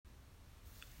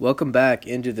Welcome back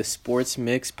into the Sports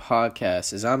Mix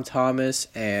podcast. As I'm Thomas,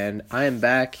 and I am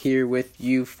back here with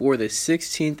you for the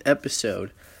 16th episode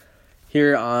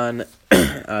here on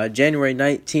January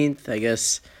 19th. I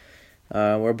guess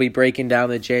we'll be breaking down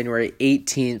the January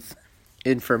 18th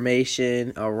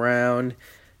information around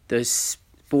the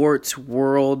sports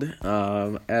world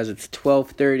as it's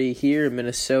 12:30 here in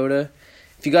Minnesota.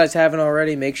 If you guys haven't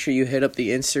already, make sure you hit up the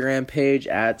Instagram page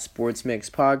at Sports Mix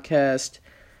Podcast.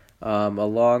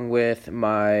 Along with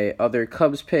my other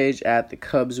Cubs page at the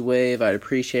Cubs Wave. I'd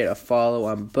appreciate a follow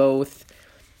on both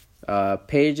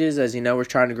pages. As you know, we're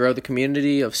trying to grow the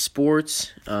community of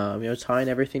sports, tying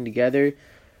everything together.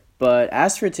 But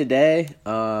as for today,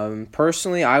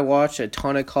 personally, I watched a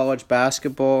ton of college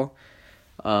basketball.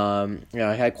 I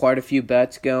had quite a few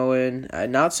bets going.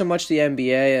 Not so much the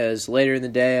NBA, as later in the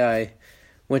day I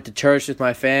went to church with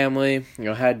my family,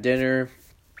 had dinner.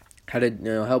 Had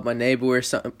to help my neighbor with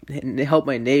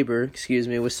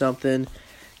something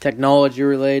technology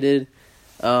related,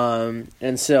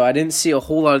 and so I didn't see a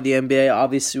whole lot of the NBA.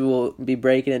 Obviously, we'll be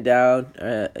breaking it down.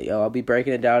 I'll be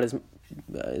breaking it down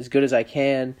as good as I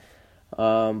can.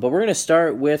 But we're gonna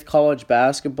start with college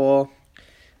basketball,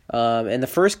 and the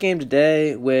first game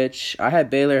today, which I had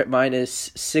Baylor at minus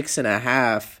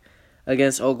 6.5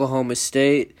 against Oklahoma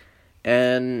State,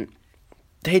 and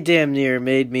they damn near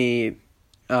made me.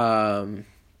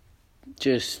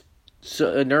 Just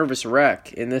a nervous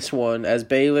wreck in this one, as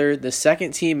Baylor, the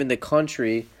second team in the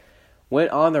country,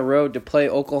 went on the road to play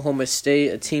Oklahoma State,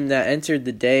 a team that entered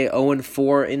the day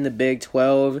 0-4 in the Big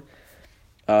 12.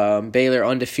 Baylor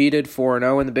undefeated,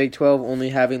 4-0 in the Big 12, only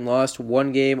having lost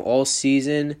one game all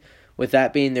season, with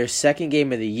that being their second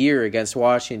game of the year against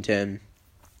Washington.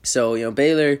 So,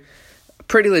 Baylor,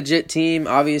 pretty legit team,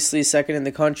 obviously second in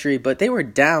the country, but they were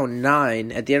down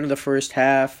 9 at the end of the first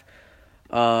half.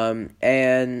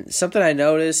 And something I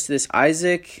noticed, this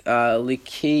Isaac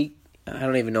Lekik, I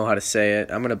don't even know how to say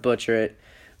it. I'm going to butcher it.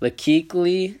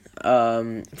 Lekikli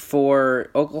for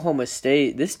Oklahoma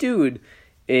State. This dude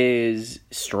is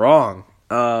strong.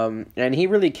 And he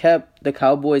really kept the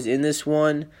Cowboys in this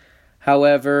one.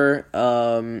 However,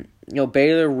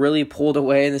 Baylor really pulled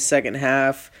away in the second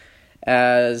half,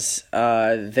 as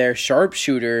their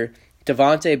sharpshooter,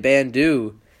 Devontae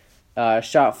Bandu,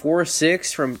 shot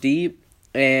 4-6 from deep,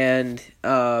 and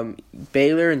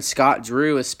Baylor and Scott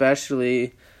Drew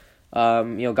especially,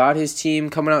 got his team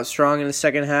coming out strong in the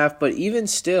second half. But even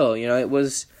still, it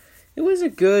was a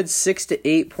good 6 to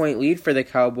 8 point lead for the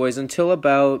Cowboys until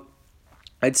about,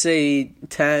 I'd say,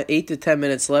 8 to 10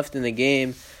 minutes left in the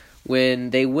game, when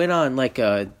they went on like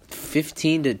a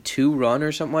 15-2 run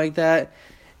or something like that.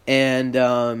 And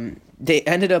they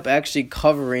ended up actually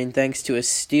covering thanks to a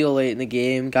steal late in the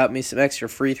game. Got me some extra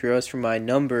free throws from my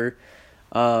number.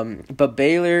 But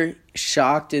Baylor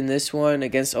shocked in this one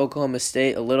against Oklahoma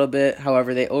State a little bit.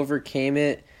 However, they overcame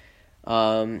it.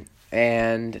 And,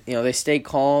 they stayed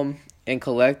calm and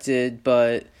collected.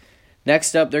 But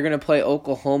next up, they're going to play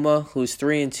Oklahoma, who's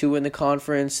 3-2 in the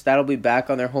conference. That'll be back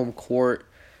on their home court.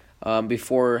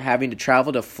 Before having to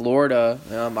travel to Florida.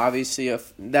 Obviously,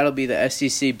 that'll be the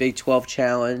SEC Big 12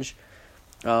 Challenge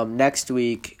next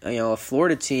week. A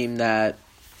Florida team that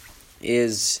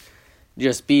is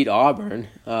just beat Auburn.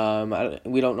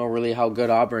 We don't know really how good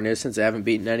Auburn is, since they haven't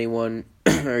beaten anyone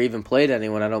or even played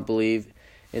anyone, I don't believe,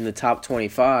 in the top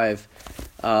 25.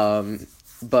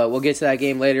 But we'll get to that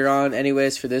game later on.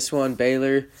 Anyways, for this one,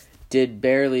 Baylor did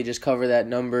barely just cover that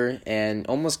number and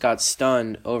almost got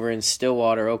stunned over in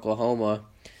Stillwater, Oklahoma.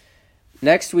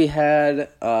 Next, we had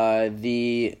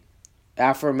the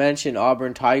aforementioned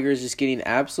Auburn Tigers just getting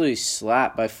absolutely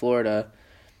slapped by Florida,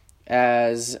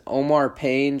 as Omar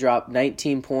Payne dropped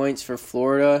 19 points for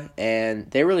Florida,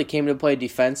 and they really came to play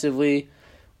defensively,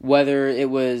 whether it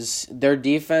was their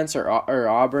defense or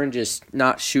Auburn just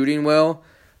not shooting well.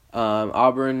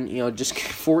 Auburn, just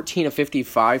 14 of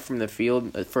 55 from the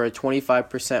field for a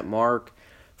 25% mark,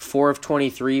 4 of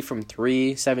 23 from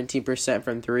 3, 17%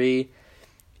 from 3,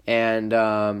 and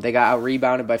they got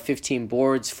out-rebounded by 15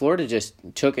 boards. Florida just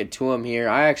took it to them here.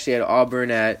 I actually had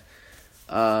Auburn at,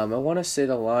 I want to say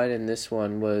the line in this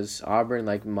one was Auburn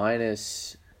like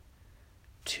 -2.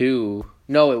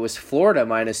 No, it was Florida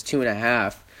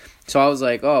 -2.5. So I was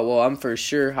like, oh, well, I'm for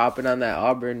sure hopping on that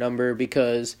Auburn number,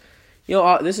 because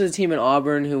this is a team in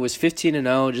Auburn who was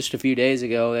 15-0 just a few days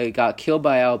ago. They got killed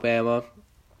by Alabama.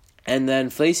 And then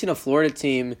facing a Florida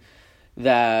team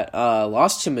that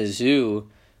lost to Mizzou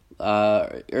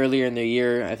earlier in the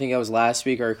year. I think that was last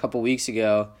week or a couple weeks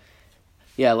ago.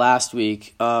 Yeah, last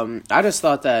week. I just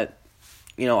thought that,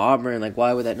 Auburn,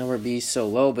 why would that number be so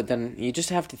low? But then you just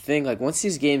have to think, once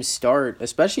these games start,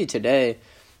 especially today,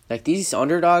 Like, these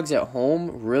underdogs at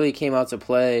home really came out to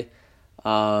play.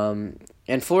 And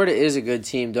Florida is a good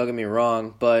team, don't get me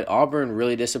wrong, but Auburn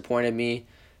really disappointed me.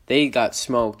 They got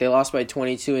smoked. They lost by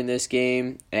 22 in this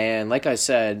game, and like I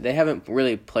said, they haven't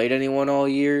really played anyone all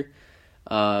year.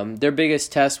 Their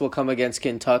biggest test will come against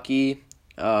Kentucky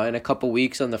in a couple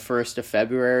weeks on the 1st of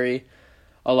February,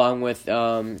 along with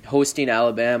hosting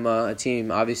Alabama, a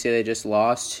team obviously they just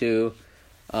lost to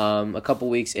a couple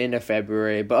weeks into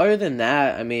February. But other than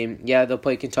that, I mean, yeah, they'll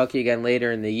play Kentucky again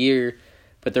later in the year,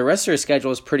 but the rest of their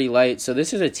schedule is pretty light. So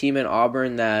this is a team in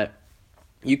Auburn that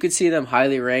you could see them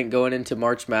highly ranked going into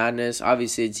March Madness.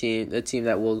 Obviously, a team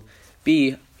that will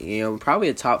be, probably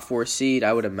a top 4 seed,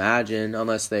 I would imagine,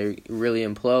 unless they really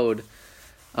implode.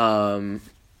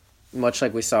 Much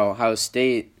like we saw Ohio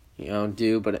State,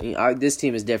 do. But this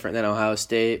team is different than Ohio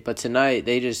State. But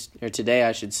today,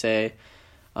 I should say,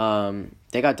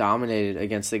 they got dominated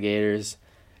against the Gators.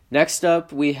 Next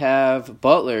up, we have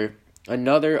Butler,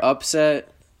 another upset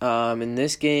in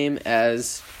this game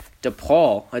as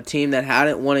DePaul, a team that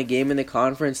hadn't won a game in the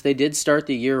conference. They did start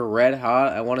the year red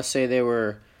hot. I want to say they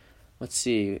were, 4,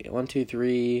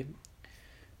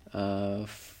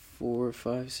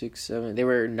 5, 6, 7. They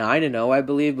were 9-0, I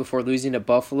believe, before losing to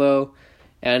Buffalo,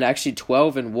 and actually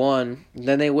 12-1.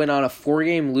 Then they went on a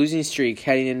 4-game losing streak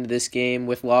heading into this game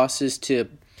with losses to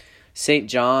St.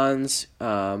 John's.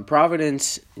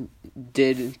 Providence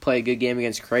did play a good game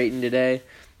against Creighton today,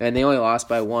 and they only lost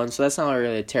by 1, so that's not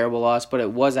really a terrible loss, but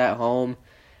it was at home.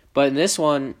 But in this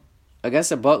one,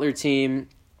 against a Butler team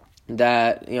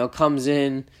that, comes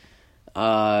in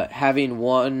having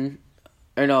lost,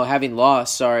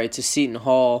 to Seton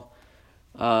Hall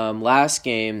last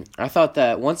game, I thought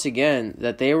that, once again,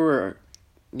 that there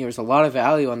was a lot of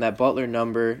value on that Butler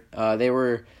number. They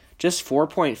were just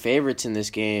 4-point favorites in this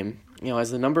game.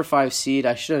 As the number 5 seed,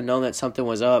 I should have known that something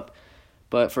was up.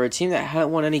 But for a team that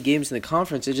hadn't won any games in the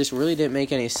conference, it just really didn't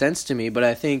make any sense to me. But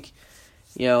I think,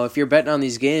 if you're betting on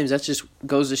these games, that just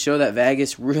goes to show that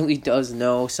Vegas really does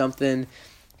know something,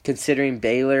 considering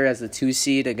Baylor as the 2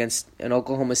 seed against an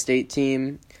Oklahoma State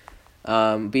team,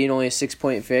 being only a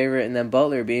 6-point favorite, and then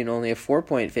Butler being only a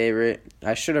 4-point favorite.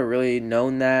 I should have really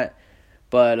known that.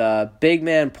 But big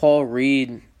man Paul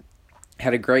Reed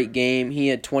had a great game. He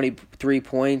had 23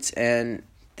 points, and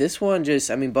this one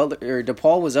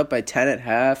DePaul was up by 10 at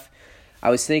half. I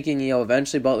was thinking,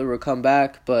 eventually Butler would come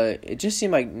back, but it just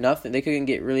seemed like nothing. They couldn't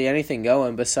get really anything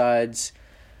going besides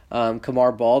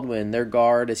Kamar Baldwin, their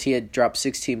guard, as he had dropped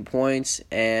 16 points.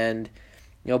 And,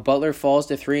 Butler falls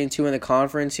to 3-2 in the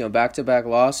conference, back-to-back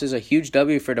losses. A huge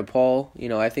W for DePaul.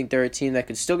 I think they're a team that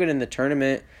could still get in the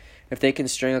tournament if they can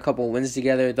string a couple wins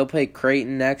together. They'll play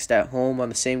Creighton next at home on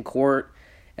the same court.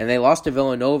 And they lost to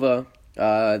Villanova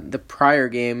the prior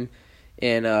game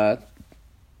in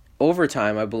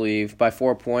overtime, I believe, by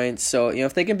 4 points. So,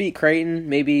 if they can beat Creighton,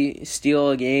 maybe steal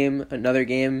another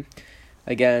game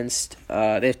against,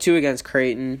 they have 2 against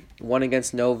Creighton, 1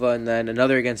 against Nova, and then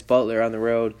another against Butler on the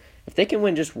road. If they can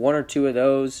win just 1 or 2 of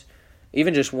those,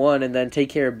 even just 1, and then take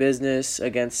care of business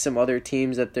against some other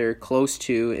teams that they're close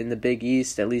to in the Big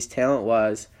East, at least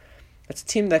talent-wise, that's a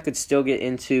team that could still get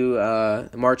into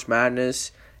March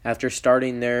Madness after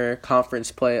starting their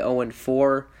conference play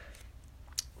 0-4.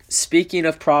 Speaking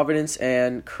of Providence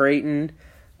and Creighton,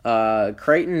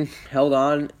 Creighton held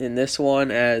on in this one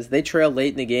as they trailed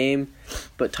late in the game,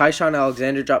 but Tyshawn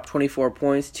Alexander dropped 24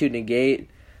 points to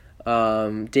negate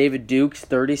David Duke's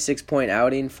 36-point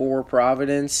outing for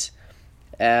Providence,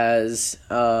 as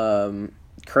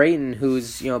Creighton,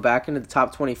 who's back into the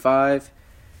top 25,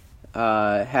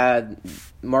 had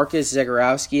Marcus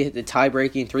Zagorowski hit the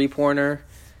tie-breaking three-pointer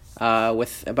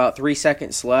with about 3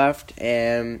 seconds left,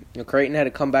 and Creighton had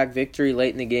a comeback victory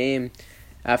late in the game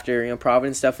after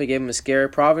Providence definitely gave them a scare.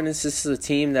 Providence, this is a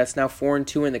team that's now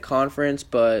 4-2 in the conference,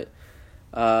 but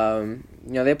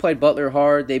they played Butler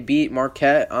hard. They beat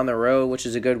Marquette on the road, which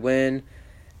is a good win,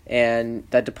 and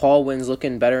that DePaul win's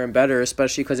looking better and better,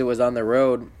 especially because it was on the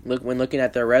road when looking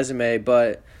at their resume.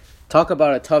 But talk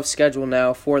about a tough schedule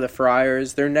now for the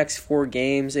Friars. Their next 4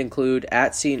 games include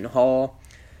at Seton Hall,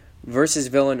 versus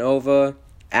Villanova,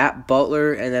 at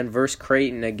Butler, and then versus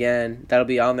Creighton again. That'll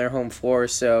be on their home floor.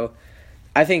 So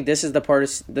I think this is the part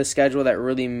of the schedule that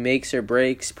really makes or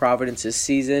breaks Providence's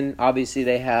season. Obviously,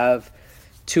 they have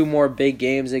 2 more big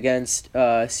games against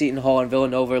Seton Hall and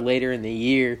Villanova later in the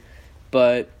year.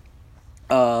 But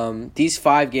these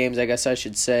 5 games, I guess I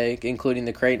should say, including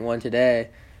the Creighton one today,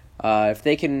 if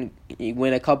they can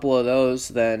win a couple of those,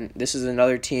 then this is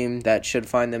another team that should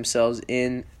find themselves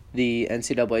in the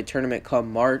NCAA tournament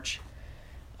come March.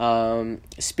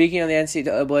 Speaking of the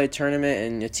NCAA tournament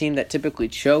and a team that typically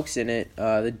chokes in it,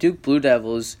 the Duke Blue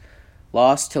Devils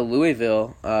lost to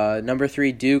Louisville. Number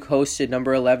 3 Duke hosted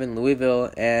number 11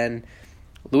 Louisville, and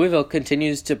Louisville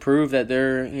continues to prove that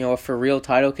they're a for real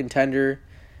title contender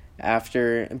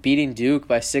after beating Duke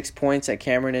by 6 points at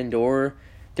Cameron Indoor.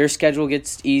 Their schedule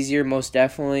gets easier, most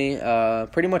definitely,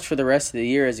 pretty much for the rest of the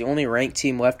year, as the only ranked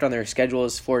team left on their schedule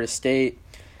is Florida State,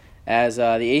 as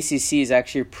the ACC is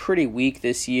actually pretty weak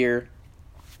this year.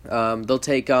 They'll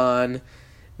take on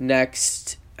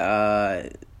next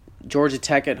Georgia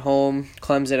Tech at home,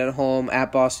 Clemson at home,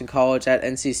 at Boston College, at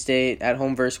NC State, at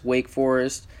home versus Wake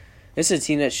Forest. This is a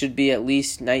team that should be at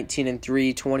least 19-3,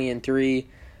 20-3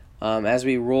 as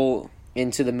we roll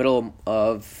into the middle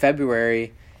of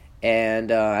February.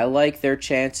 And I like their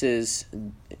chances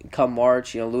come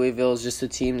March. Louisville is just a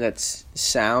team that's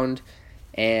sound,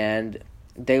 and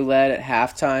they led at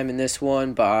halftime in this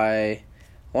one by, I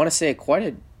want to say, quite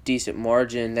a decent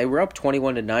margin. They were up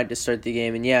 21-9 to start the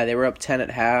game, and they were up 10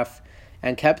 at half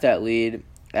and kept that lead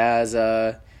as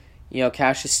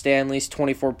Cassius Stanley's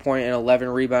 24-point and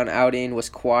 11-rebound outing was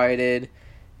quieted,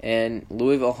 and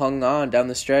Louisville hung on down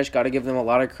the stretch. Got to give them a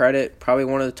lot of credit. Probably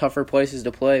one of the tougher places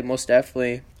to play, most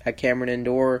definitely, at Cameron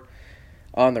Indoor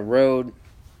on the road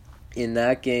in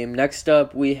that game. Next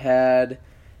up, we had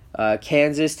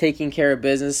Kansas taking care of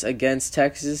business against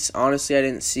Texas. Honestly, I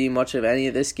didn't see much of any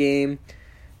of this game,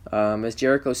 as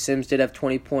Jericho Sims did have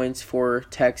 20 points for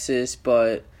Texas,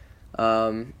 but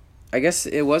I guess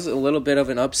it was a little bit of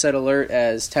an upset alert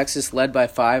as Texas led by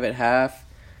 5 at half.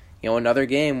 Another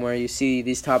game where you see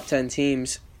these top 10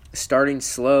 teams starting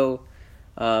slow,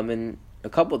 and a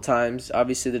couple times,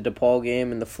 obviously the DePaul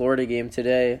game and the Florida game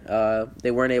today, they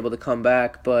weren't able to come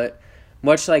back. But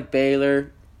much like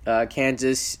Baylor,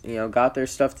 Kansas, got their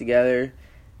stuff together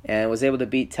and was able to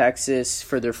beat Texas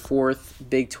for their 4th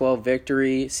Big 12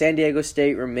 victory. San Diego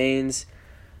State remains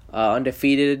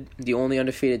undefeated, the only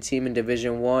undefeated team in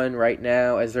Division I right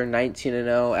now, as they're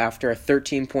 19-0 after a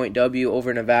 13-point W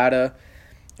over Nevada.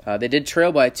 They did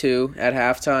trail by 2 at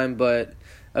halftime, but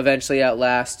eventually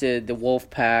outlasted the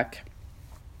Wolfpack.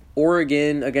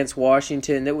 Oregon against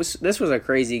Washington. This was a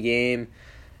crazy game,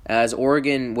 as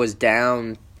Oregon was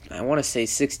down, I want to say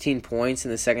 16 points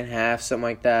in the second half, something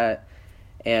like that.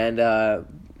 And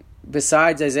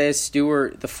besides Isaiah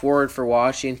Stewart, the forward for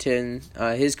Washington,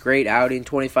 his great outing,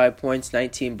 25 points,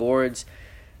 19 boards.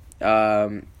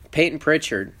 Peyton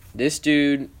Pritchard, this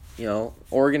dude,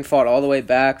 Oregon fought all the way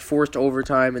back, forced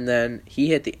overtime, and then he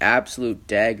hit the absolute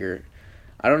dagger.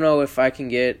 I don't know if I can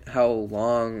get how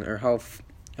long or how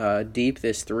deep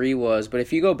this 3 was, but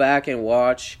if you go back and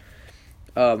watch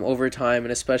overtime,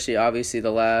 and especially obviously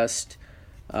the last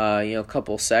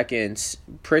couple seconds,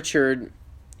 Pritchard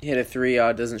hit a 3.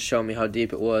 Doesn't show me how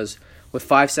deep it was. With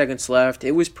 5 seconds left,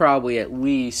 it was probably at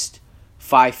least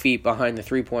 5 feet behind the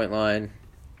 3-point line,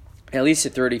 at least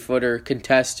a 30-footer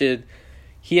contested.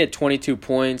 He had 22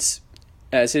 points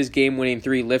as his game-winning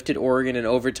 3 lifted Oregon in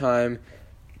overtime.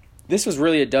 This was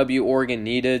really a W Oregon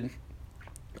needed.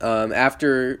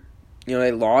 After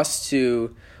they lost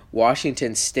to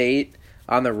Washington State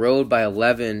on the road by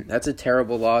 11, that's a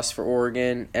terrible loss for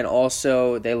Oregon. And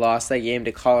also they lost that game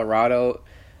to Colorado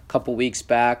a couple weeks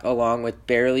back, along with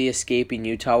barely escaping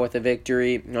Utah with a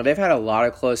victory. They've had a lot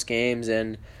of close games,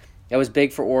 and it was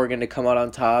big for Oregon to come out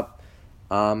on top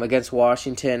against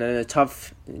Washington, and a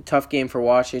tough game for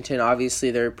Washington.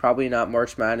 Obviously, they're probably not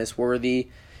March Madness worthy,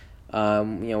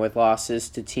 with losses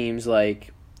to teams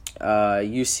like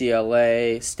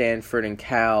UCLA, Stanford, and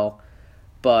Cal,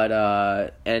 but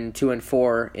and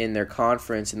 2-4 in their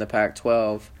conference in the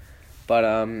Pac-12. But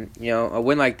a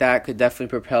win like that could definitely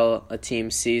propel a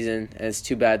team's season, and it's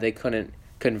too bad they couldn't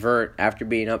convert after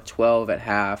being up 12 at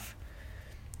half.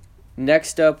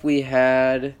 Next up, we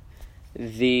had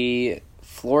the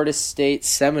Florida State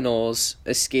Seminoles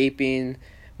escaping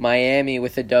Miami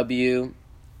with a W.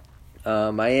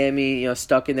 Miami,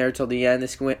 stuck in there till the end.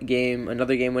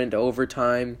 Another game went into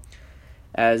overtime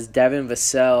as Devin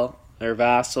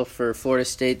Vassell for Florida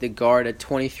State, the guard, at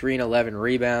 23 and 11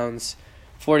 rebounds.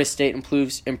 Florida State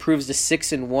improves to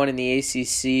 6-1 in the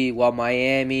ACC, while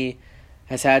Miami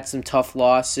has had some tough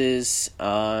losses.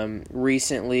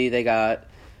 Recently, they got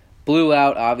blew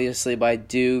out, obviously, by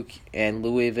Duke and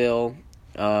Louisville.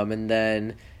 And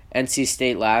then NC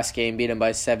State last game beat them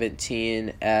by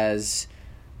 17 as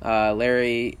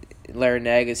Larry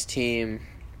Naga's team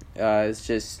is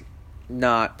just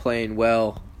not playing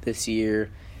well this year.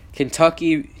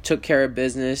 Kentucky took care of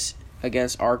business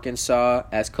against Arkansas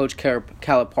as Coach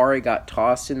Calipari got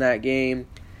tossed in that game.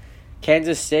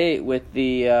 Kansas State with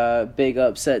the big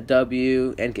upset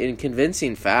W and in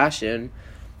convincing fashion.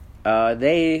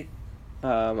 They,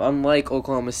 unlike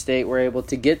Oklahoma State, were able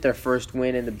to get their first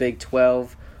win in the Big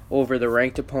 12 over the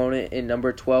ranked opponent in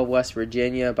number 12 West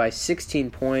Virginia by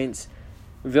 16 points.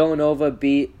 Villanova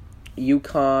beat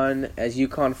UConn as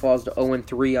UConn falls to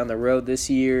 0-3 on the road this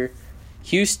year.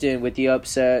 Houston with the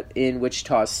upset in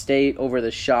Wichita State over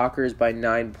the Shockers by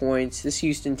 9 points. This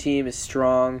Houston team is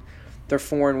strong. They're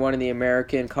 4-1 in the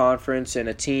American Conference and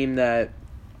a team that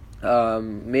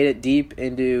made it deep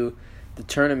into the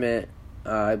tournament,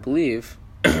 I believe,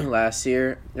 last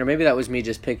year. Or maybe that was me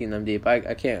just picking them deep.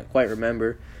 I can't quite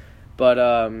remember.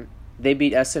 But they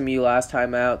beat SMU last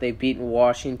time out. They've beaten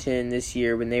Washington this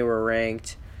year when they were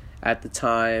ranked at the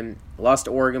time. Lost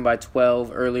to Oregon by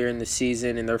 12 earlier in the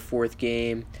season in their fourth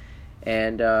game.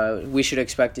 And we should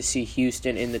expect to see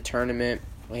Houston in the tournament.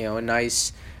 A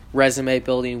nice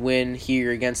resume-building win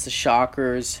here against the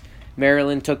Shockers.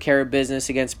 Maryland took care of business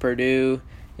against Purdue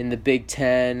in the Big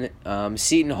Ten.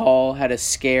 Seton Hall had a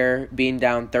scare being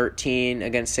down 13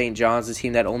 against St. John's, a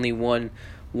team that only won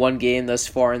one game thus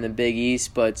far in the Big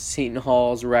East. But Seton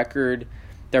Hall's record,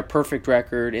 their perfect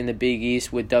record in the Big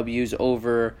East with W's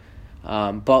over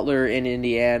Butler in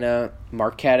Indiana,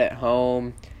 Marquette at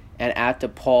home, and at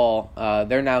DePaul.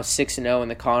 They're now 6-0 in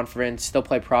the conference. They'll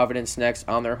play Providence next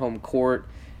on their home court,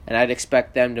 and I'd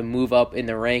expect them to move up in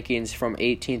the rankings from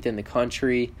 18th in the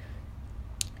country.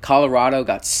 Colorado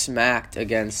got smacked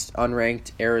against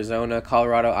unranked Arizona.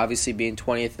 Colorado obviously being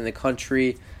 20th in the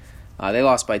country. They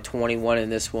lost by 21 in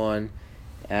this one,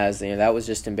 as that was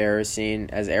just embarrassing,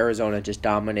 as Arizona just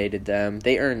dominated them.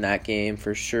 They earned that game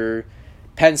for sure.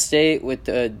 Penn State with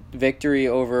the victory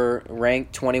over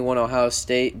ranked 21 Ohio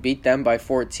State, beat them by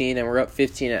 14, and we're up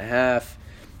 15 at half.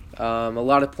 A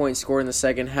lot of points scored in the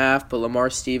second half, but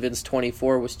Lamar Stevens'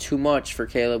 24 was too much for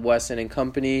Caleb Wesson and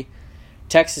company.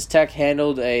 Texas Tech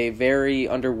handled a very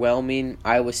underwhelming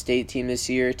Iowa State team this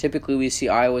year. Typically, we see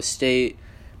Iowa State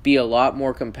be a lot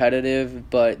more competitive,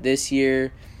 but this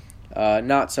year,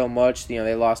 not so much.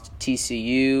 They lost to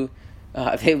TCU.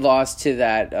 They lost to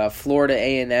that Florida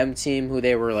A&M team who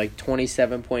they were like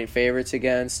 27-point favorites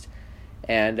against.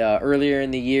 And earlier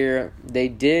in the year, they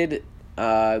did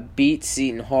beat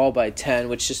Seton Hall by 10,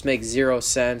 which just makes zero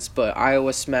sense. But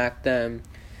Iowa smacked them.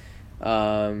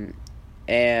 And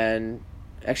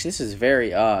actually, this is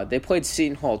very odd. They played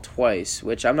Seton Hall twice,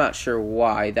 which I'm not sure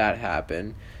why that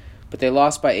happened. But they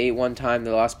lost by 8 one time.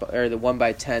 They won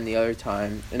by 10 the other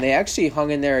time, and they actually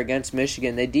hung in there against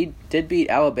Michigan. They did beat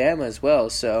Alabama as well.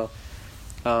 So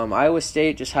Iowa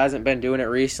State just hasn't been doing it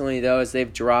recently, though, as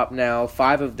they've dropped now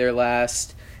 5 of their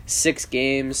last 6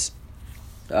 games.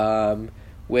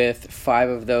 With 5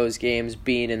 of those games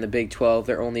being in the Big 12,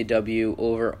 their only W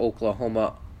over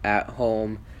Oklahoma at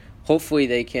home. Hopefully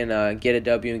they can get a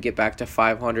W and get back to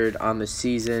 500 on the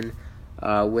season,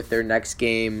 with their next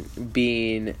game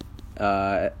being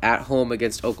at home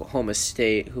against Oklahoma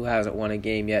State, who hasn't won a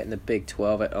game yet in the Big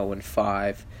 12 at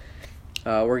 0-5.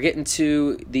 We're getting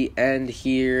to the end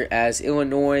here as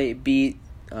Illinois beat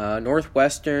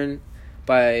Northwestern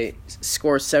by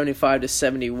score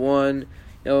 75-71.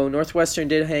 Northwestern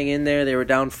did hang in there. They were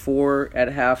down 4 at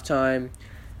halftime.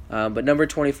 But number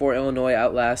 24 Illinois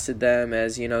outlasted them,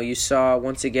 as you saw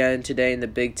once again today in the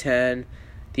Big Ten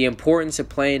the importance of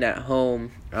playing at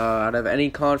home. Out of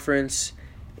any conference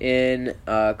in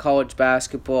college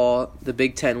basketball, the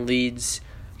Big Ten leads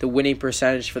the winning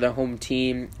percentage for the home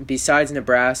team, besides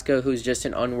Nebraska, who's just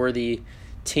an unworthy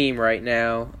team right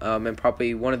now, and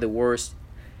probably one of the worst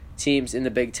teams in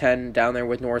the Big Ten down there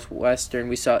with Northwestern.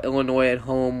 We saw Illinois at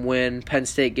home win, Penn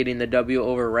State getting the W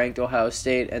over ranked Ohio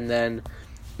State, and then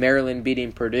Maryland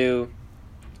beating Purdue.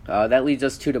 That leads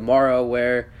us to tomorrow,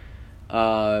 where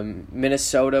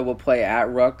Minnesota will play at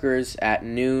Rutgers at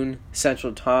noon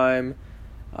Central Time.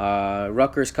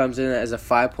 Rutgers comes in as a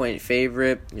 5-point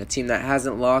favorite, a team that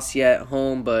hasn't lost yet at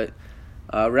home, but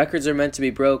records are meant to be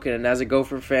broken. And as a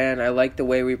Gopher fan, I like the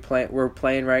way we're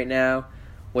playing right now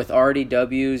with already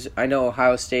W's. I know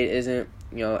Ohio State isn't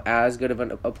as good of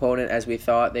an opponent as we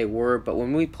thought they were, but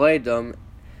when we played them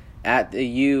at the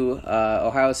U,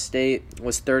 Ohio State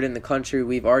was 3rd in the country.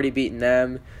 We've already beaten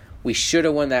them. We should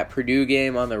have won that Purdue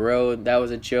game on the road. That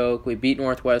was a joke. We beat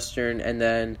Northwestern, and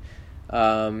then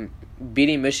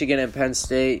beating Michigan and Penn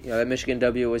State. That Michigan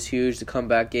W was huge. The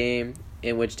comeback game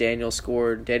in which Daniel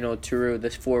Turu, the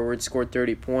forward, scored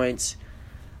 30 points.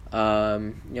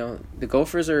 The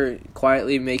Gophers are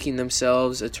quietly making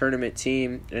themselves a tournament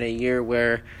team in a year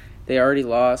where they already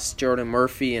lost Jordan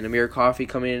Murphy and Amir Coffey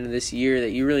coming into this year,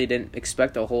 that you really didn't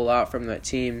expect a whole lot from that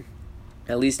team.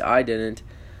 At least I didn't.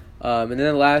 And then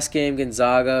the last game,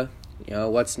 Gonzaga,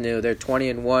 what's new? They're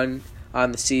 20-1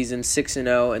 on the season,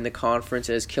 6-0 in the conference,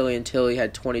 as Killian Tilly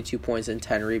had 22 points and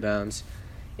 10 rebounds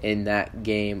in that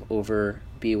game over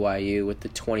BYU with the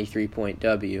 23-point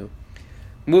W.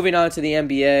 Moving on to the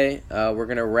NBA, we're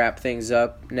going to wrap things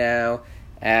up now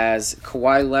as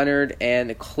Kawhi Leonard and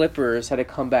the Clippers had a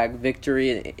comeback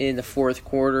victory in the fourth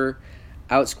quarter,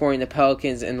 outscoring the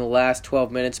Pelicans in the last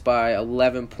 12 minutes by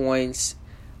 11 points.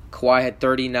 Kawhi had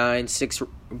 39, 6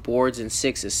 boards, and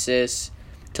 6 assists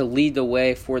to lead the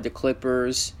way for the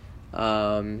Clippers.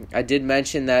 I did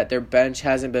mention that their bench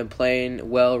hasn't been playing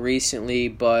well recently,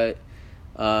 but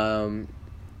minus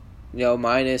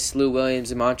Lou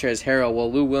Williams and Montrezl Harrell.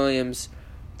 Well, Lou Williams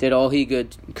did all he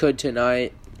could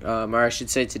tonight, or I should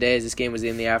say today, as this game was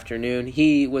in the afternoon.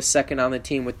 He was second on the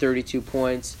team with 32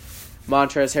 points.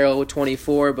 Montrezl Harrell with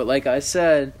 24. But like I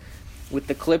said, with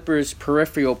the Clippers'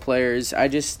 peripheral players, I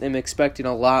just am expecting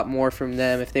a lot more from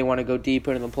them if they want to go deep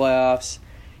into the playoffs.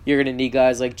 You're going to need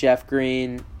guys like Jeff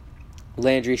Green,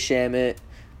 Landry Shamet,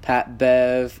 Pat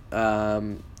Bev,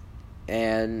 and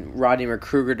Rodney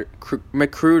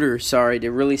McGruder,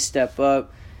 to really step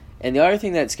up. And the other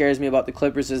thing that scares me about the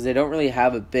Clippers is they don't really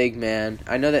have a big man.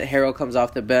 I know that Harrell comes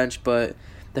off the bench, but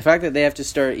the fact that they have to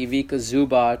start Ivica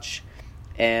Zubac,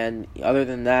 and other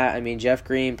than that, Jeff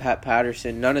Green, Pat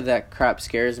Patterson, none of that crap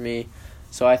scares me.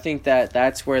 So I think that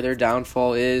that's where their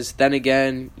downfall is. Then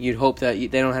again, you'd hope that they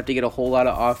don't have to get a whole lot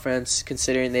of offense,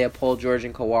 considering they have Paul George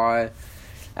and Kawhi.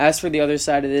 As for the other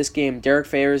side of this game, Derek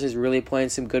Favors is really playing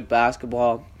some good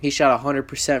basketball. He shot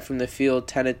 100% from the field,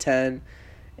 10 of 10.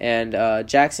 And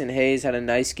Jackson Hayes had a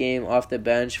nice game off the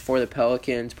bench for the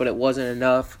Pelicans, but it wasn't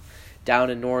enough down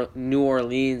in New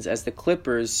Orleans, as the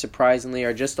Clippers, surprisingly,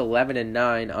 are just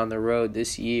 11-9 on the road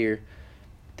this year.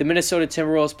 The Minnesota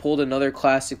Timberwolves pulled another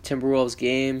classic Timberwolves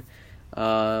game,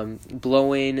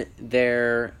 blowing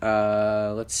their,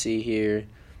 their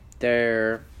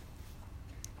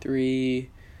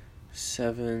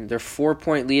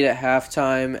 4-point lead at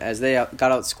halftime, as they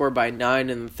got outscored by 9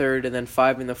 in the third and then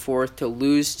 5 in the fourth to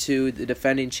lose to the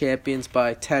defending champions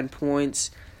by 10 points.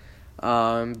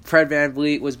 Fred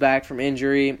VanVleet was back from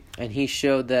injury, and he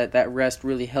showed that rest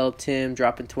really helped him,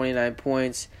 dropping 29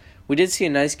 points. We did see a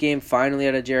nice game finally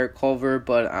out of Jarrett Culver,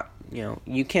 but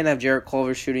you can't have Jarrett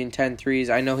Culver shooting 10 threes.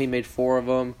 I know he made 4 of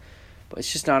them, but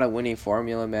it's just not a winning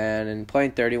formula, man. And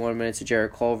playing 31 minutes of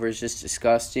Jarrett Culver is just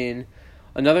disgusting.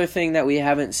 Another thing that we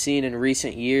haven't seen in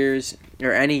recent years,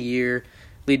 or any year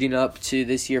leading up to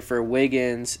this year for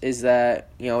Wiggins, is that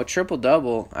a triple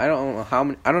double. I don't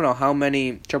know how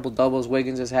many triple doubles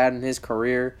Wiggins has had in his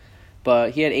career,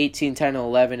 but he had 18, 10, and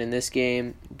 11 in this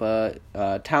game. But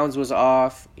Towns was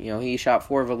off. He shot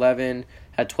 4 of 11,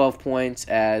 had 12 points,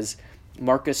 as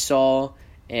Marcus Saul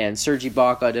and Serge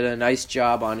Ibaka did a nice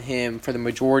job on him for the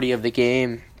majority of the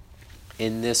game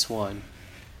in this one.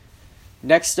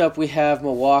 Next up, we have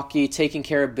Milwaukee taking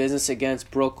care of business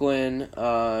against Brooklyn.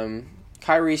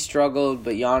 Kyrie struggled,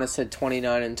 but Giannis had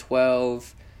 29 and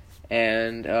 12.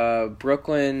 And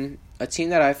Brooklyn, a team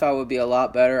that I thought would be a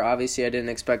lot better. Obviously, I didn't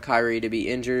expect Kyrie to be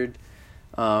injured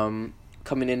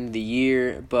coming into the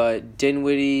year. But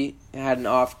Dinwiddie had an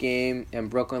off game, and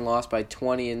Brooklyn lost by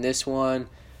 20 in this one.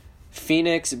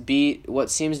 Phoenix beat what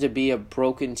seems to be a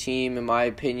broken team, in my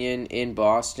opinion, in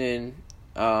Boston.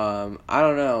 I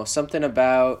don't know. Something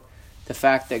about the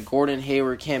fact that Gordon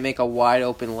Hayward can't make a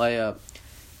wide-open layup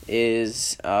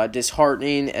is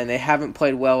disheartening, and they haven't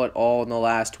played well at all in the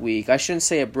last week. I shouldn't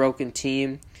say a broken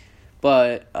team,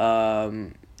 but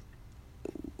I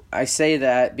say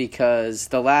that because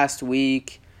the last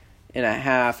week and a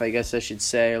half, I guess I should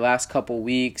say, last couple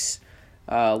weeks,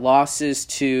 losses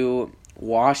to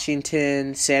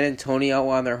Washington, San Antonio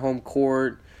on their home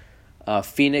court,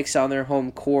 Phoenix on their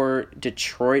home court,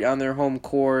 Detroit on their home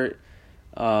court,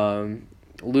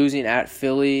 losing at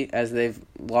Philly, as they've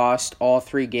lost all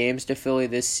 3 games to Philly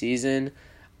this season.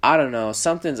 I don't know.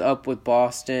 Something's up with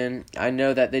Boston. I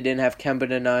know that they didn't have Kemba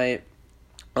tonight,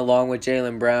 along with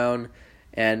Jaylen Brown,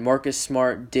 and Marcus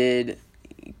Smart did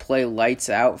play lights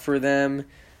out for them,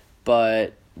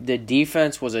 but the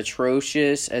defense was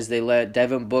atrocious, as they let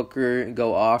Devin Booker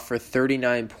go off for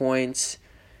 39 points.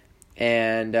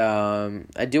 And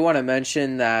I do want to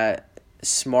mention that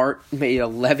Smart made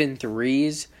 11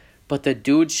 threes, but the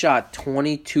dude shot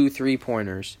 22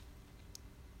 3-pointers.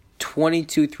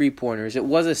 22 3-pointers. It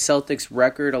was a Celtics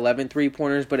record, 11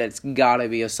 3-pointers, but it's got to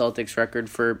be a Celtics record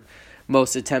for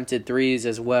most attempted threes,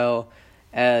 as well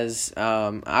as,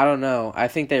 I don't know. I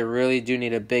think they really do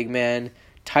need a big man.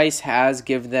 Tice has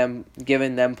given them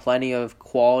plenty of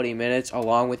quality minutes,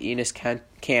 along with Enes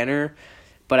Kanter.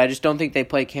 but I just don't think they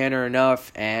play Canner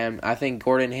enough, and I think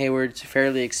Gordon Hayward's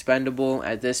fairly expendable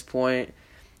at this point,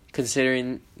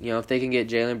 considering, if they can get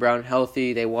Jaylen Brown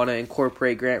healthy, they want to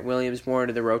incorporate Grant Williams more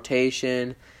into the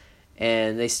rotation,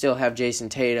 and they still have Jason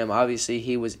Tatum. Obviously,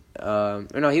 he was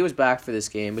back for this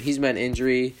game, but he's been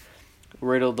injury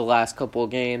riddled the last couple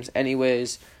of games.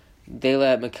 Anyways, they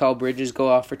let Mikal Bridges go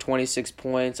off for 26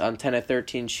 points on 10 of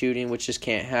 13 shooting, which just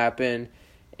can't happen.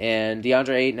 And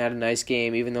DeAndre Ayton had a nice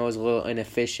game, even though it was a little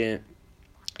inefficient,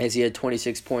 as he had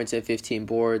 26 points and 15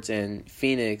 boards. And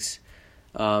Phoenix,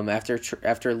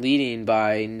 after leading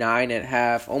by 9 at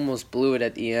half, almost blew it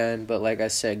at the end. But like I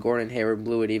said, Gordon Hayward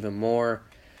blew it even more.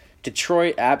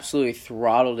 Detroit absolutely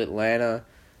throttled Atlanta.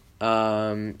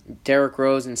 Derrick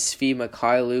Rose and Svi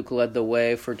Mykhailiuk led the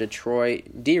way for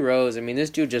Detroit. D Rose, this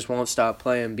dude just won't stop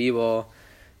playing b-ball.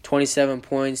 27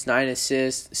 points, 9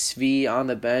 assists. Svi on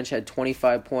the bench had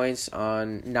 25 points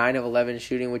on 9 of 11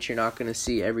 shooting, which you're not going to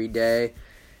see every day.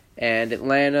 And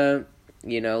Atlanta,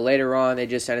 later on, they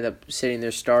just ended up sitting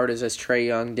their starters as Trae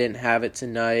Young didn't have it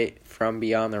tonight from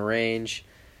beyond the range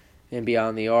and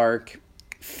beyond the arc.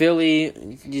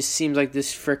 Philly just seems like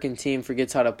this freaking team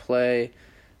forgets how to play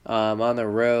on the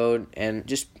road, and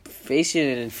just facing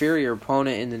an inferior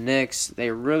opponent in the Knicks,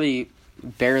 they really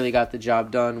barely got the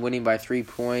job done, winning by 3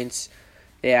 points.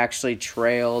 They actually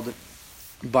trailed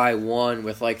by 1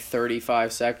 with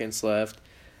 35 seconds left.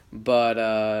 But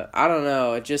I don't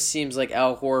know. It just seems like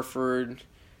Al Horford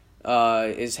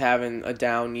is having a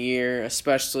down year,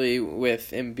 especially with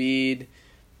Embiid,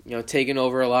 taking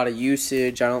over a lot of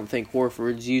usage. I don't think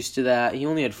Horford's used to that. He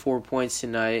only had 4 points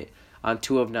tonight on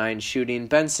 2 of 9 shooting.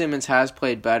 Ben Simmons has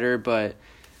played better, but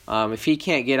if he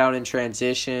can't get out in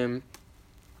transition,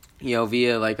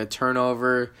 via a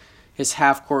turnover, his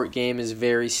half-court game is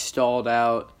very stalled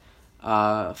out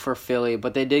for Philly.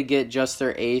 But they did get just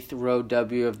their 8th road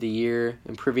W of the year,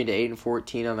 improving to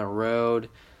 8-14 on the road.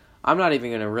 I'm not even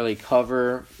going to really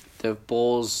cover the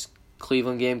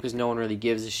Bulls-Cleveland game because no one really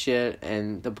gives a shit,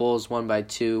 and the Bulls won by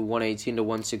 2,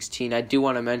 118-116. I do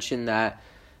want to mention that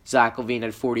Zach LaVine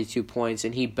had 42 points,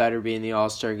 and he better be in the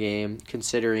All-Star game,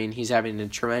 considering he's having a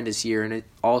tremendous year, and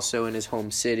also in his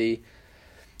home city,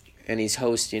 and he's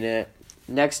hosting it.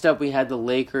 Next up, we had the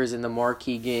Lakers in the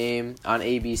marquee game on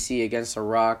ABC against the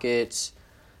Rockets.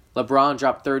 LeBron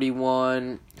dropped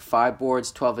 31, 5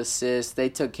 boards, 12 assists. They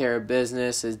took care of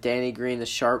business as Danny Green, the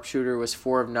sharpshooter, was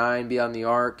 4 of 9 beyond the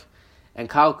arc, and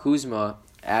Kyle Kuzma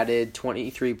added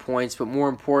 23 points, but more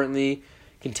importantly,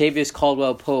 Kentavious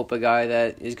Caldwell-Pope, a guy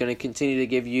that is going to continue to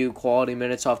give you quality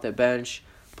minutes off the bench,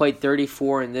 played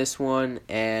 34 in this one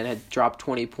and had dropped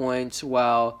 20 points.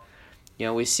 While,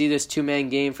 we see this two-man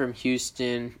game from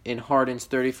Houston in Harden's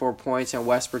 34 points and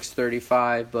Westbrook's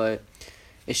 35, but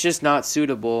it's just not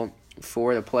suitable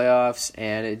for the playoffs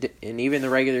and even the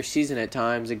regular season at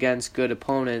times against good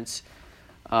opponents.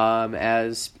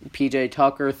 As P.J.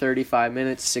 Tucker, 35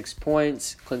 minutes, 6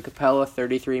 points. Clint Capella,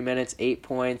 33 minutes, 8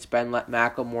 points. Ben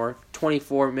McLemore,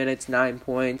 24 minutes, 9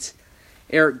 points.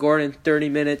 Eric Gordon, 30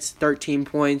 minutes, 13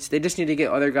 points. They just need to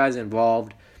get other guys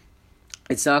involved.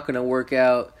 It's not going to work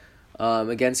out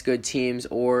against good teams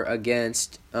or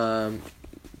against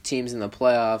teams in the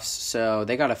playoffs, so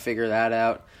they got to figure that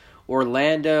out.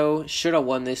 Orlando should have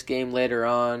won this game later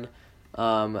on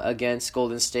against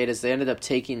Golden State as they ended up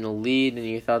taking the lead, and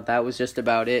you thought that was just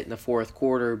about it in the fourth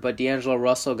quarter. But D'Angelo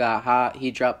Russell got hot. He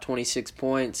dropped 26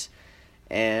 points.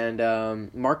 And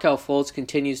Markelle Fultz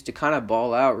continues to kind of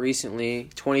ball out recently.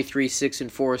 23, 6,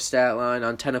 and 4 stat line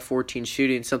on 10 of 14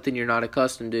 shooting, something you're not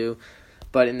accustomed to.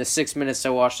 But in the 6 minutes I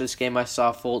watched this game, I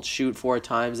saw Fultz shoot 4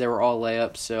 times. They were all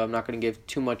layups, so I'm not going to give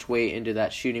too much weight into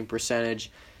that shooting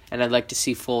percentage. And I'd like to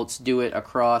see Fultz do it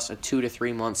across a 2 to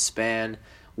 3 month span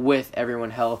with everyone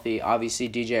healthy. Obviously,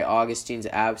 DJ Augustine's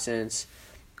absence,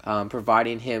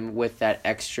 providing him with that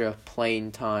extra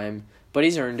playing time. But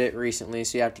he's earned it recently,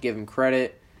 so you have to give him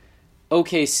credit.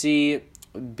 OKC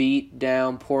beat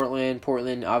down Portland.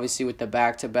 Portland, obviously, with the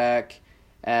back-to-back.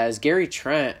 As Gary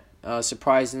Trent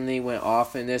surprisingly went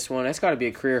off in this one. That's got to be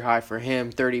a career high for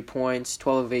him. 30 points,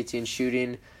 12 of 18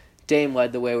 shooting. Dame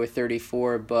led the way with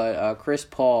 34, but Chris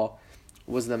Paul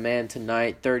was the man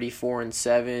tonight, 34 and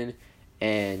 7.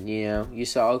 And, you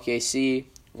saw OKC,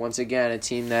 once again, a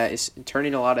team that is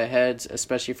turning a lot of heads,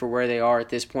 especially for where they are at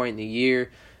this point in the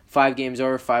year. 5 games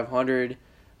over 500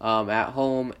 at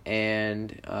home.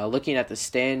 And looking at the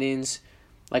standings,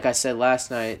 like I said last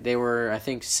night, they were, I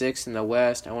think, 6th in the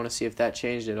West. I want to see if that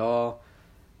changed at all.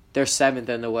 They're 7th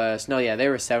in the West. No, yeah, they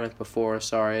were 7th before,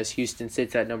 as Houston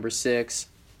sits at number 6.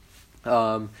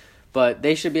 But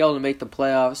they should be able to make the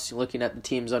playoffs, looking at the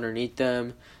teams underneath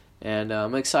them. And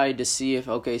I'm excited to see if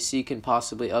OKC can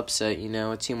possibly upset,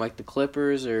 a team like the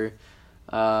Clippers or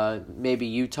maybe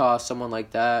Utah, someone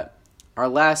like that. Our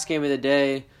last game of the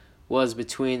day was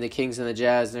between the Kings and the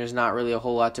Jazz, and there's not really a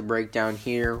whole lot to break down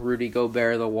here. Rudy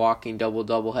Gobert, the walking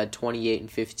double-double, had 28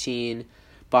 and 15.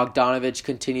 Bogdanović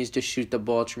continues to shoot the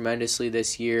ball tremendously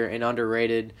this year and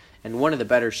underrated, and one of the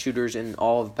better shooters in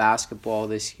all of basketball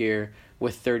this year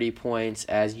with 30 points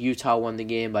as Utah won the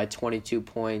game by 22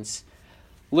 points.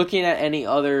 Looking at any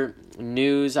other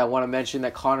news, I want to mention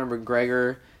that Conor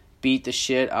McGregor beat the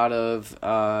shit out of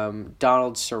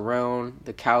Donald Cerrone,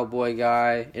 the cowboy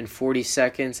guy, in 40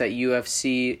 seconds at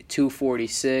UFC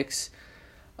 246.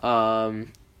 The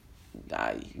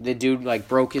dude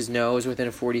broke his nose within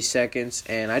 40 seconds,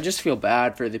 and I just feel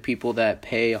bad for the people that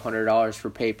pay $100 for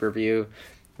pay-per-view.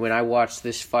 When I watched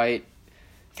this fight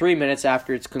 3 minutes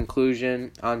after its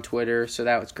conclusion on Twitter, so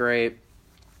that was great.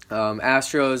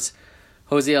 Astros,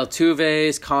 Jose Altuve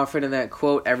is confident that,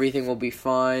 quote, everything will be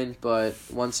fine, but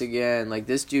once again,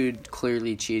 this dude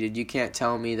clearly cheated. You can't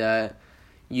tell me that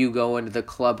you go into the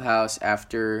clubhouse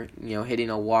after, hitting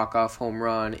a walk-off home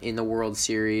run in the World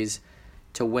Series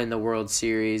to win the World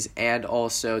Series and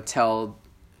also tell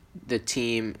the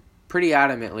team pretty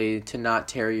adamantly to not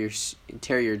tear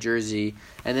your jersey,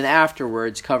 and then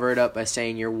afterwards cover it up by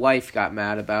saying your wife got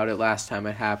mad about it last time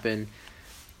it happened.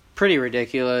 Pretty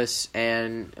ridiculous,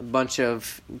 and a bunch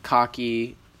of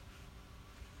cocky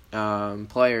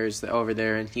players over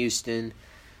there in Houston.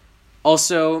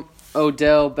 Also,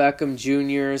 Odell Beckham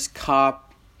Jr.'s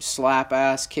cop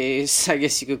slap-ass case, I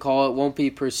guess you could call it, won't be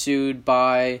pursued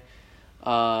by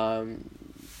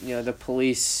the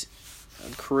police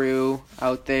crew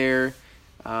out there.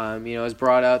 It's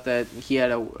brought out that he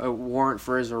had a warrant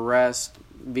for his arrest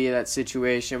via that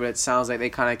situation, but it sounds like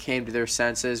they kind of came to their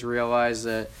senses, realized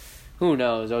that, who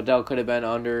knows, Odell could have been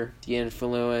under the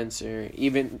influence, or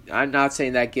even, I'm not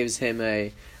saying that gives him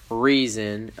a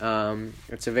reason.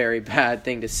 It's a very bad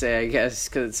thing to say, I guess,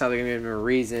 because it sounds like it gave him a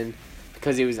reason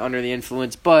because he was under the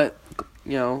influence, but,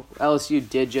 LSU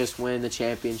did just win the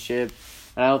championship,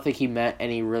 and I don't think he meant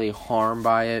any really harm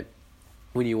by it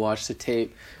when you watch the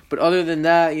tape. But other than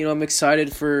that, I'm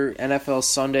excited for NFL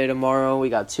Sunday tomorrow. We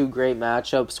got two great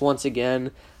matchups. Once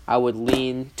again, I would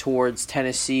lean towards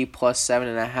Tennessee plus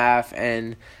 7.5,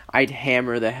 and I'd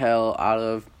hammer the hell out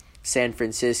of San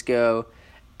Francisco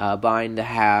buying the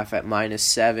half at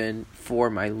 -7 for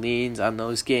my leans on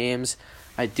those games.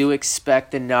 I do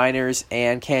expect the Niners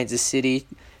and Kansas City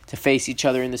to face each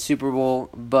other in the Super Bowl,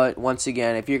 but once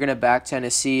again, if you're going to back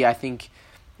Tennessee, I think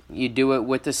you do it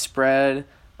with the spread.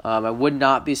 I would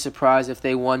not be surprised if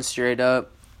they won straight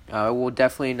up. I will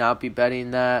definitely not be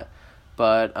betting that.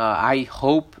 But I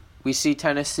hope we see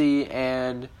Tennessee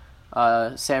and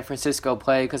San Francisco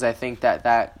play, because I think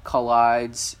that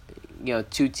collides,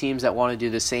 two teams that want to do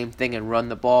the same thing and run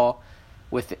the ball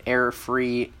with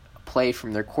error-free play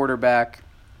from their quarterback,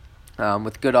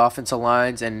 with good offensive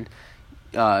lines. And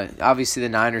obviously the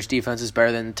Niners' defense is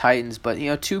better than the Titans, but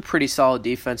two pretty solid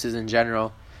defenses in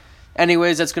general.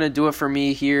 Anyways, that's going to do it for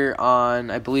me here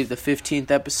on, I believe, the 15th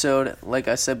episode, like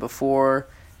I said before.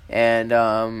 And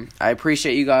I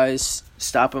appreciate you guys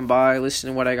stopping by,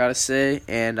 listening to what I got to say,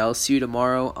 and I'll see you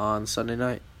tomorrow on Sunday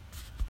night.